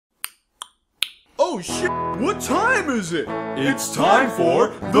Oh shit! What time is it? It's time for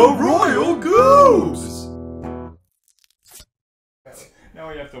the Royal Goobs! Now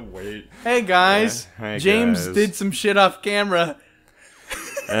we have to wait. Hey guys, Hey James guys. did some shit off camera.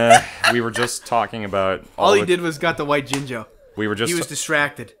 We were just talking about All he did was got the white Jinjo. We were just. He was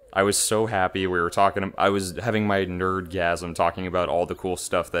distracted. I was so happy. We were talking. I was having my nerdgasm talking about all the cool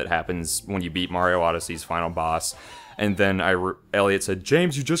stuff that happens when you beat Mario Odyssey's final boss. And then Elliot said,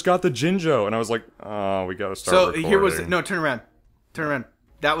 "James, you just got the Jinjo," and I was like, "Oh, we gotta start." So recording. here was no. Turn around. Turn around.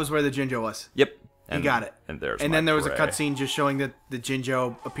 That was where the Jinjo was. Yep. He got it. And there's. And my then there was a prey. cutscene just showing that the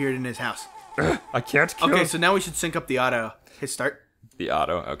Jinjo appeared in his house. I can't kill Okay, so now we should sync up the auto. Hit start. the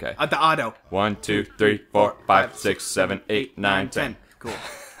auto. Okay. The auto. 1, 2, 3, 4, 5, 6, 7, 8, 9, 10. Cool.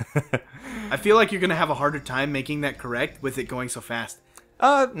 I feel like you're gonna have a harder time making that correct with it going so fast.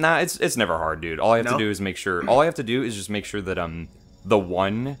 Nah, it's never hard, dude. All I have No? to do is make sure. All I have to do is just make sure that the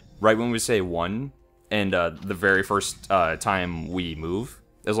one right when we say one and the very first time we move,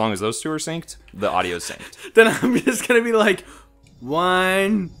 as long as those two are synced, the audio's synced. Then I'm just gonna be like,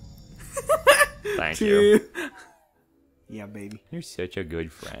 1, Thank 2. you. Yeah, baby. You're such a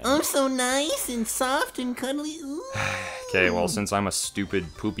good friend. I'm so nice and soft and cuddly. Ooh. Okay, well, since I'm a stupid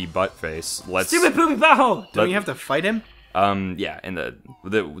poopy butt face, let's. Stupid poopy butthole! Don't you have to fight him? Yeah, and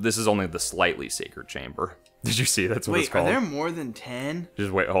this is only the slightly sacred chamber. Did you see? That's what it's Wait, are called. there more than 10?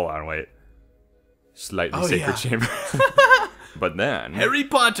 Just wait. Hold on. Wait. Slightly Oh, sacred yeah. chamber. But then. Harry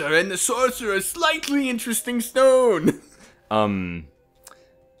Potter and the Sorcerer's Slightly Interesting Stone!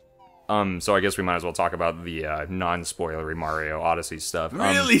 So I guess we might as well talk about the non-spoilery Mario Odyssey stuff.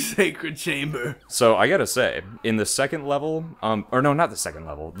 Really sacred chamber. So I gotta say, in the second level, or no, not the second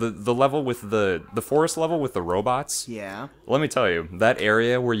level, the level with the forest level with the robots. Yeah. Let me tell you, that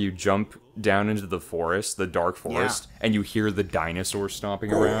area where you jump down into the forest, the dark forest, and you hear the dinosaurs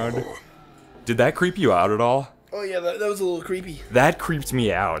stomping around. Did that creep you out at all? Oh yeah, that was a little creepy. That creeped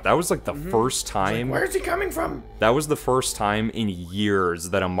me out. That was like the first time. Where's he coming from? That was the first time in years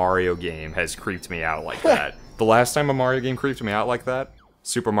that a Mario game has creeped me out like that. The last time a Mario game creeped me out like that,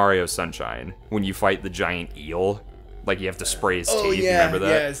 Super Mario Sunshine, when you fight the giant eel, like you have to spray his teeth. Remember that?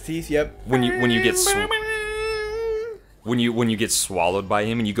 Yeah, his teeth. Yep. When you get when you get swallowed by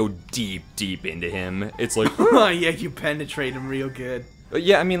him and you go deep into him, it's like Oh yeah, you penetrate him real good.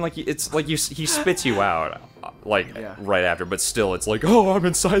 yeah, I mean like it's like he spits you out like right after, but still it's like oh I'm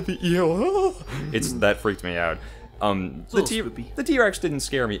inside the eel. It's that freaked me out. The T-Rex didn't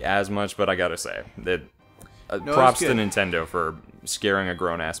scare me as much, but I gotta say that props to Nintendo for scaring a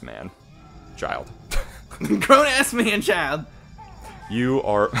grown-ass child. Grown-ass man child. You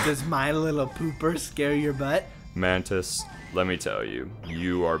are Does my little pooper scare your butt? Mantis. Let me tell you,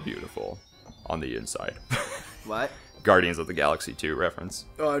 you are beautiful on the inside. What? Guardians of the Galaxy 2 reference.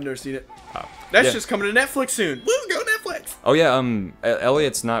 Oh, I've never seen it. Oh. That's Yeah. just coming to Netflix soon. Woo, go Netflix! Oh yeah,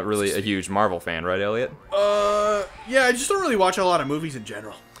 Elliot's not really a huge Marvel fan, right, Elliot? Yeah, I just don't really watch a lot of movies in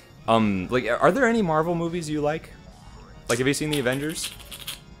general. Like, are there any Marvel movies you like? Like, have you seen the Avengers?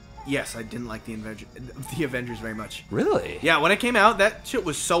 Yes, I didn't like the Avengers very much. Really? Yeah, when it came out, that shit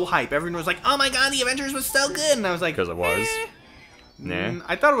was so hype. Everyone was like, "Oh my god, the Avengers was so good," and I was like, Because it was. eh. Nah.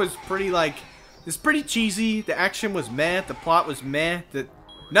 I thought it was pretty it's pretty cheesy. The action was meh. The plot was meh.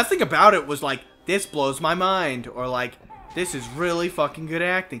 Nothing about it was like, this blows my mind, or like, this is really fucking good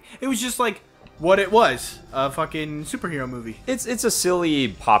acting. It was just like what it was, a fucking superhero movie. It's a silly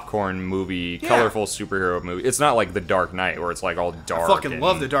popcorn movie, colorful superhero movie. It's not like The Dark Knight where it's like all dark. I fucking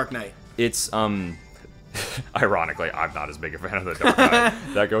love The Dark Knight. It's ironically, I'm not as big a fan of The Dark Knight.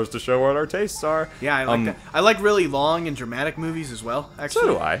 That goes to show what our tastes are. Yeah, I like that. I like really long and dramatic movies as well, actually.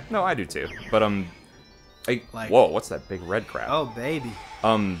 So do I. No, I do too. But whoa, what's that big red crap? Oh, baby.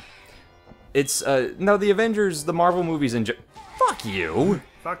 It's no, the Avengers, the Marvel movies fuck you.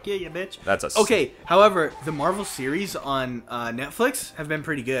 Fuck yeah, you bitch. That's a Okay, however, the Marvel series on Netflix have been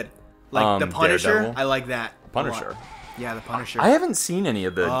pretty good. Like The Punisher, Daredevil? I like that. a Punisher. lot. Yeah, The Punisher. I haven't seen any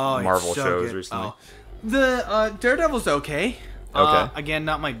of the Oh, it's Marvel so shows good. recently. Oh. The Daredevil's okay. Okay. Again,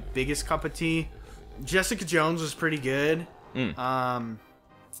 not my biggest cup of tea. Jessica Jones was pretty good.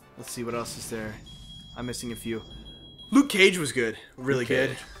 Let's see, what else is there? I'm missing a few. Luke Cage was good. Really good.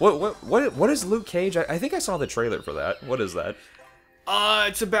 What is Luke Cage? I think I saw the trailer for that. What is that?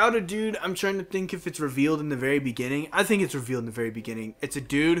 It's about a dude. I'm trying to think if it's revealed in the very beginning. I think it's revealed in the very beginning. It's a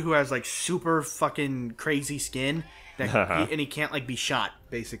dude who has like super fucking crazy skin that and he can't like be shot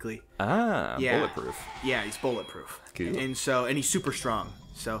basically. Ah, Yeah. bulletproof. Yeah, he's bulletproof. Cool. And he's super strong.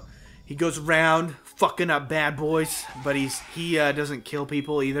 So he goes around fucking up bad boys, but he doesn't kill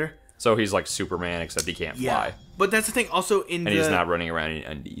people either. So he's like Superman, except he can't Yeah. fly. But that's the thing. Also in and he's not running around in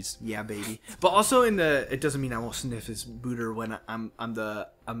undies. Yeah, baby. But also in the, it doesn't mean I won't sniff his booter when I'm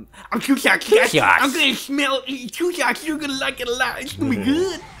too shocked. I'm gonna smell it. Too shocked. You're gonna like it a lot. It's gonna be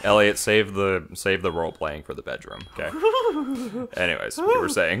good. Elliot, save the role playing for the bedroom. Okay. Anyways, you were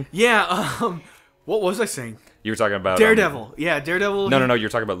saying? Yeah. What was I saying? You were talking about Daredevil. Yeah, Daredevil. No. You were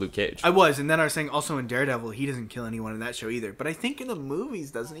talking about Luke Cage. I was, and then I was saying also in Daredevil, he doesn't kill anyone in that show either. But I think in the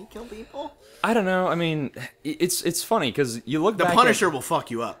movies, doesn't he kill people? I don't know. I mean, it's funny because you look. The Punisher will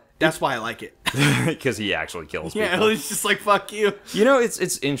fuck you up. That's why I like it. Because he actually kills people. Yeah, it's just like fuck you. You know,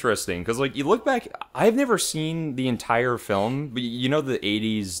 it's interesting because like you look back. I've never seen the entire film, but you know the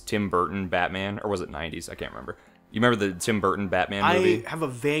 '80s Tim Burton Batman, or was it '90s? I can't remember. You remember the Tim Burton Batman movie? I have a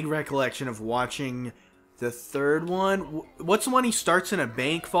vague recollection of watching the third one. What's the one he starts in a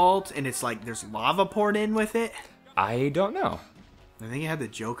bank vault and it's like there's lava poured in with it? I don't know. I think it had the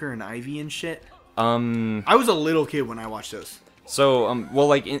Joker and Ivy and shit. I was a little kid when I watched those. So, well,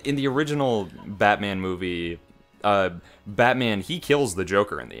 like in the original Batman movie, Batman, he kills the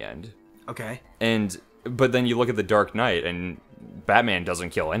Joker in the end. Okay. But then you look at the Dark Knight and Batman doesn't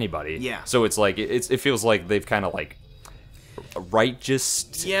kill anybody. Yeah. So it's like it feels like they've kind of like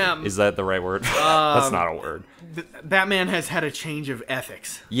righteous. Yeah. Is that the right word? That's not a word. Batman has had a change of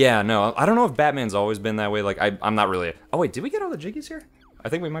ethics. Yeah. No, I don't know if Batman's always been that way. Like I'm not really. Oh wait, did we get all the jiggies here? I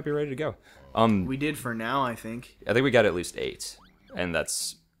think we might be ready to go. We did for now, I think. I think we got at least 8, and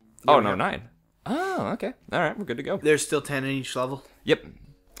that's. Oh no, 9. Oh, okay. All right, we're good to go. There's still 10 in each level. Yep.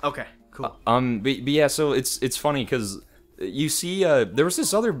 Okay. Cool. But yeah, so it's funny because you see, there was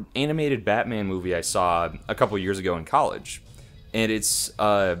this other animated Batman movie I saw a couple years ago in college, and it's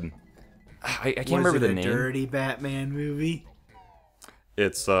I can't remember the name. Dirty Batman movie.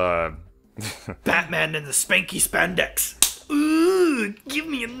 It's Batman in the spanky spandex. Ooh, give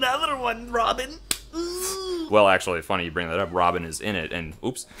me another one, Robin. Ooh. Well, actually, funny you bring that up. Robin is in it, and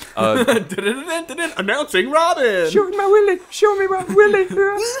oops. Announcing Robin. Show me my Willie. Show me my Willie.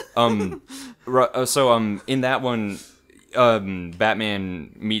 So in that one,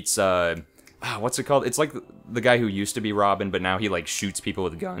 Batman meets what's it called? It's like the guy who used to be Robin, but now he like shoots people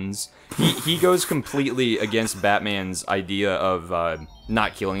with guns. He goes completely against Batman's idea of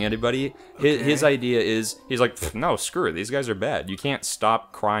not killing anybody. His idea is he's like, no, screw it. These guys are bad. You can't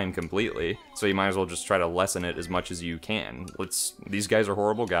stop crime completely, so you might as well just try to lessen it as much as you can. These guys are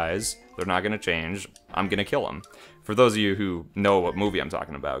horrible guys. They're not gonna change. I'm gonna kill them. For those of you who know what movie I'm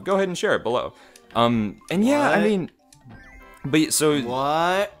talking about, go ahead and share it below. And yeah, What? I mean, but so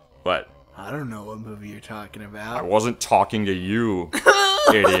What? what? I don't know what movie you're talking I about. wasn't talking to you,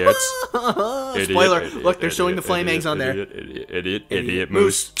 idiots. Spoiler. Look, they're showing the flame eggs on there. Idiot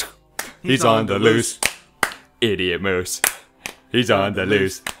moose. He's on the loose. Idiot moose. He's on the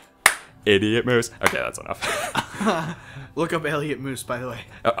loose. Idiot moose. Okay, that's enough. Look up Elliot Moose, by the way.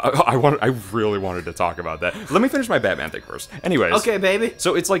 I really wanted to talk about that. Let me finish my Batman thing first. Anyways. Okay, baby.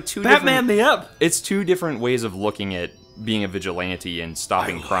 So it's like two Batman me up. It's two different ways of looking at being a vigilante and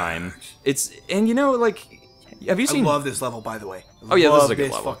stopping crime. And you know, like, have you seen? I love this level, by the way. Oh yeah, this is a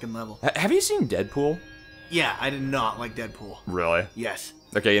good level. Fucking level. Have you seen Deadpool? Yeah, I did not like Deadpool. Really? Yes.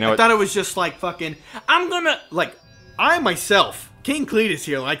 Okay, you know I what? thought it was just like fucking. I myself, King Cletus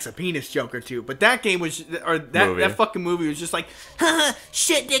here likes a penis joke or two, but that game was, or that fucking movie was just like, Haha,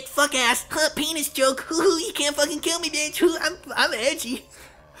 shit dick fuck ass, penis joke. Hoo, you can't fucking kill me, bitch. Hoo, I'm edgy.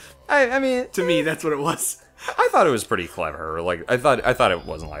 I mean, to me, that's what it was. I thought it was pretty clever. Like I thought it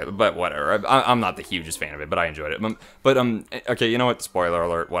wasn't like, but whatever. I'm not the hugest fan of it, but I enjoyed it. But okay, you know what? Spoiler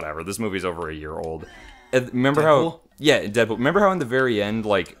alert. Whatever. This movie's over a year old. Remember Deadpool? how? Yeah, Deadpool. Remember how in the very end,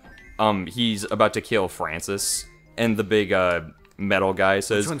 like, he's about to kill Francis, and the big metal guy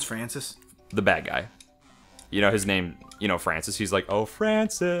says, Which one's Francis? The bad guy. You know his name. You know Francis. He's like, oh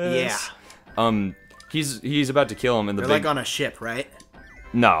Francis. Yeah. He's about to kill him, and They're like on a ship, right?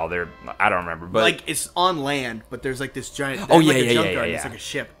 No, I don't remember, but like it's on land, but there's like this giant. Oh yeah, like a yeah. It's like a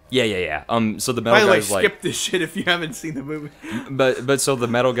ship. Yeah. So the metal By the way, guy's like, skip this shit if you haven't seen the movie. But so the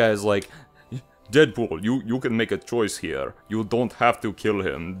metal guy is like, Deadpool, you can make a choice here. You don't have to kill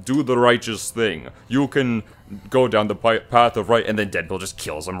him. Do the righteous thing. You can go down the path of right, and then Deadpool just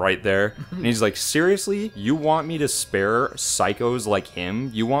kills him right there. And he's like, seriously? You want me to spare psychos like him?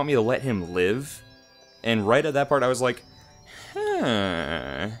 You want me to let him live? And right at that part, I was like,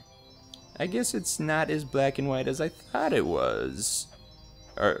 I guess it's not as black and white as I thought it was.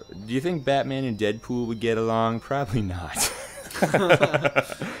 Or, do you think Batman and Deadpool would get along? Probably not.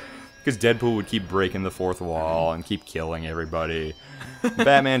 Because Deadpool would keep breaking the fourth wall and keep killing everybody.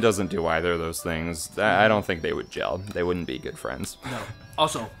 Batman doesn't do either of those things. I don't think they would gel. They wouldn't be good friends. No.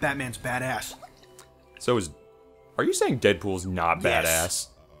 Also, Batman's badass. So is Are you saying Deadpool's not badass? Yes.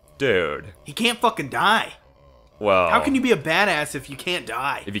 Dude. He can't fucking die. Well... How can you be a badass if you can't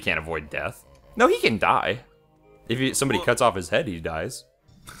die? If you can't avoid death? No, he can die. If somebody cuts off his head, he dies.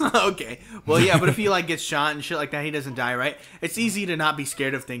 Okay. Well, yeah, but if he, like, gets shot and shit like that, he doesn't die, right? It's easy to not be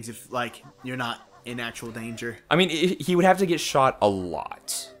scared of things if, like, you're not in actual danger. I mean, he would have to get shot a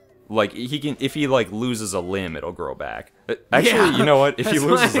lot. Like, if he, like, loses a limb, it'll grow back. Actually, Yeah, you know what? If he that's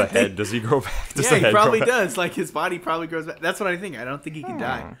loses what I a head, think. does he grow back? Does Yeah, the he head probably grow back? does. Like, his body probably grows back. That's what I think. I don't think he can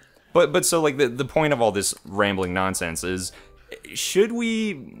die. But so, like, the point of all this rambling nonsense is, should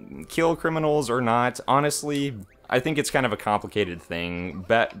we kill criminals or not? Honestly, I think it's kind of a complicated thing.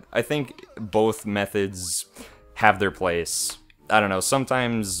 I think both methods have their place. I don't know,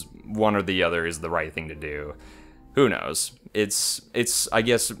 sometimes one or the other is the right thing to do. Who knows? It's I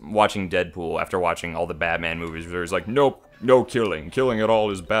guess, watching Deadpool after watching all the Batman movies where it's like, nope, no killing. Killing at all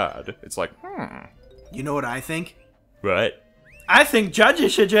is bad. It's like, You know what I think? Right. I think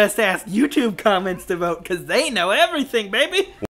judges should just ask YouTube comments to vote, because they know everything, baby!